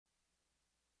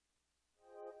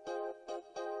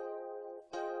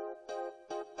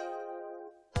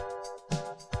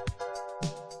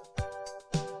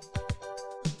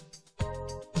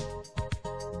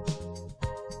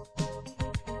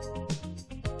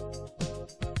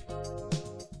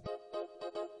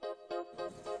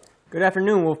Good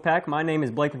afternoon, Wolfpack. My name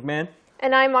is Blake McMahon.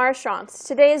 And I'm Mara Schantz.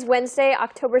 Today is Wednesday,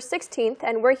 October 16th,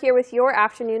 and we're here with your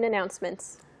afternoon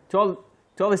announcements. To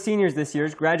all the seniors this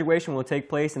year's graduation will take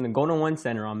place in the Golden One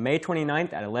Center on May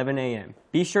 29th at 11 a.m.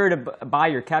 Be sure to buy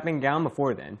your cap and gown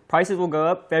before then. Prices will go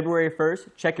up February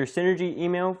 1st. Check your Synergy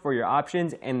email for your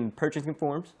options and purchasing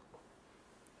forms.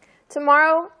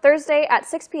 Tomorrow, Thursday at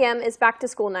 6 p.m. is back to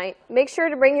school night. Make sure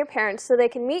to bring your parents so they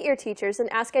can meet your teachers and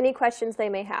ask any questions they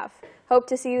may have. Hope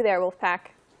to see you there, Wolfpack.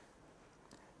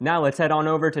 Now let's head on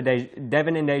over to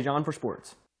Devin and Dejan for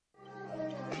sports.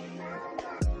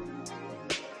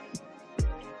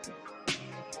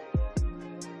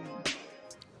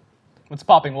 What's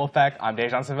popping, Wolfpack? I'm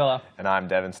Dejan Sevilla. And I'm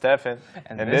Devin Steffen.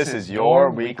 And this is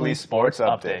your weekly sports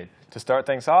update. To start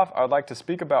things off, I would like to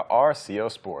speak about our CO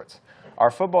Sports. Our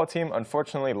football team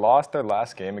unfortunately lost their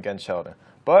last game against Sheldon,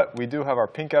 but we do have our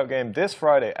pink out game this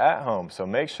Friday at home, so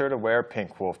make sure to wear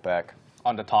pink, Wolfpack.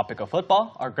 On the topic of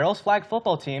football, our girls flag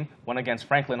football team won against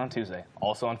Franklin on Tuesday,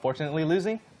 also unfortunately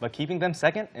losing, but keeping them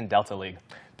second in Delta League.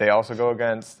 They also go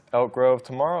against Elk Grove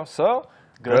tomorrow, so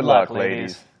good luck,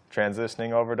 ladies.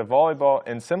 Transitioning over to volleyball,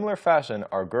 in similar fashion,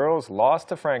 our girls lost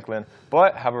to Franklin,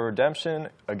 but have a redemption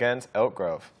against Elk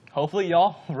Grove. Hopefully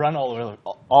y'all run all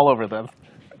over them.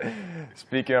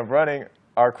 Speaking of running,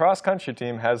 our cross-country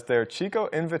team has their Chico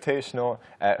Invitational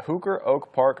at Hooker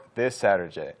Oak Park this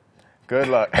Saturday. Good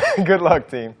luck. Good luck,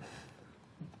 team.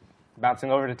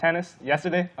 Bouncing over to tennis,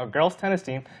 yesterday, our girls' tennis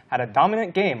team had a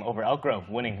dominant game over Elk Grove,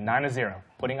 winning 9-0,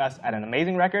 putting us at an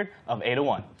amazing record of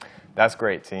 8-1. That's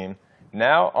great, team.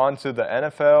 Now on to the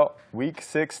NFL Week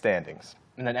 6 standings.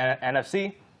 In the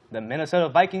NFC, the Minnesota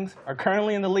Vikings are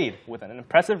currently in the lead with an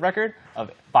impressive record of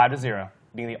 5-0,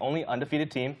 being the only undefeated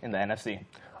team in the NFC.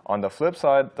 On the flip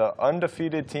side, the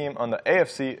undefeated team on the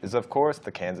AFC is, of course,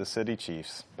 the Kansas City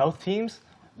Chiefs. Both teams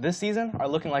this season are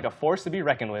looking like a force to be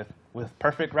reckoned with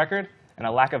perfect record and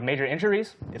a lack of major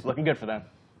injuries. It's looking good for them.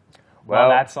 Well,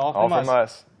 that's all from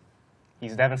us.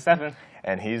 He's Devin Steffen.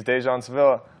 And he's Dejan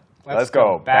Sevilla. Let's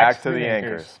go back to the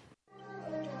anchors.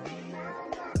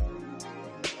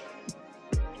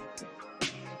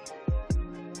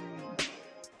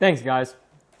 Thanks, guys.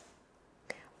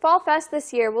 Fall Fest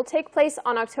this year will take place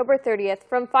on October 30th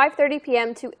from 5:30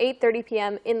 p.m. to 8:30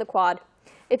 p.m. in the Quad.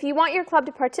 If you want your club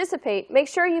to participate, make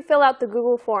sure you fill out the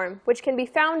Google form, which can be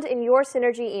found in your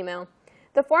Synergy email.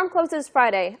 The form closes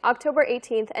Friday, October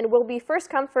 18th, and will be first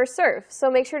come, first serve, so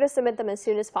make sure to submit them as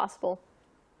soon as possible.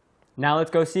 Now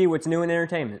let's go see what's new in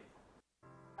entertainment.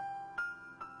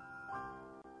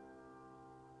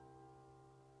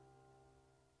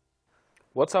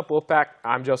 What's up, Wolfpack?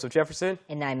 I'm Joseph Jefferson.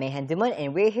 And I'm Mayhan Duman,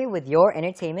 and we're here with your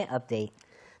entertainment update.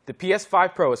 The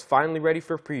PS5 Pro is finally ready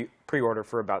for pre-order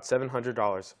for about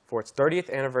 $700 for its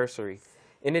 30th anniversary.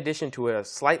 In addition to a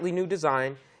slightly new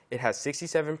design, it has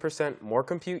 67% more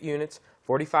compute units,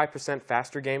 45%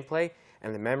 faster gameplay,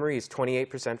 and the memory is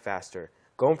 28% faster.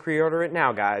 Go and pre-order it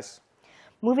now, guys.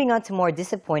 Moving on to more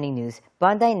disappointing news,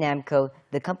 Bandai Namco,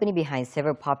 the company behind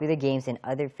several popular games and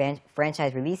other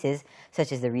franchise releases,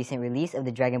 such as the recent release of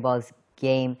the Dragon Ball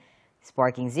game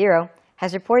Sparking Zero,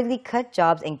 has reportedly cut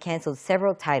jobs and canceled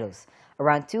several titles.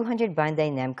 Around 200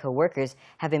 Bandai Namco workers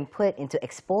have been put into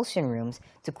expulsion rooms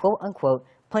to quote-unquote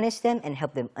punish them and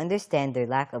help them understand their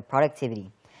lack of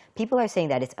productivity. People are saying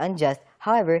that it's unjust,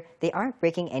 however, they aren't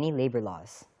breaking any labor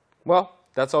laws. Well,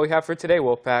 that's all we have for today,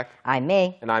 Wolfpack. I'm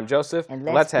May. And I'm Joseph. And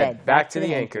let's head back to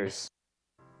the anchors.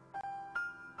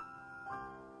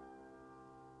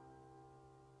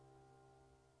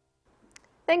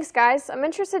 Thanks, guys. I'm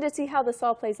interested to see how this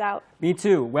all plays out. Me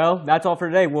too. Well, that's all for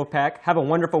today, Wolfpack. Have a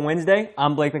wonderful Wednesday.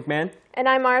 I'm Blake McMahon. And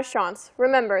I'm Mara Schantz.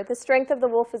 Remember, the strength of the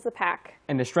wolf is the pack.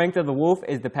 And the strength of the wolf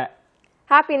is the pack.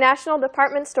 Happy National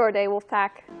Department Store Day,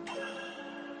 Wolfpack.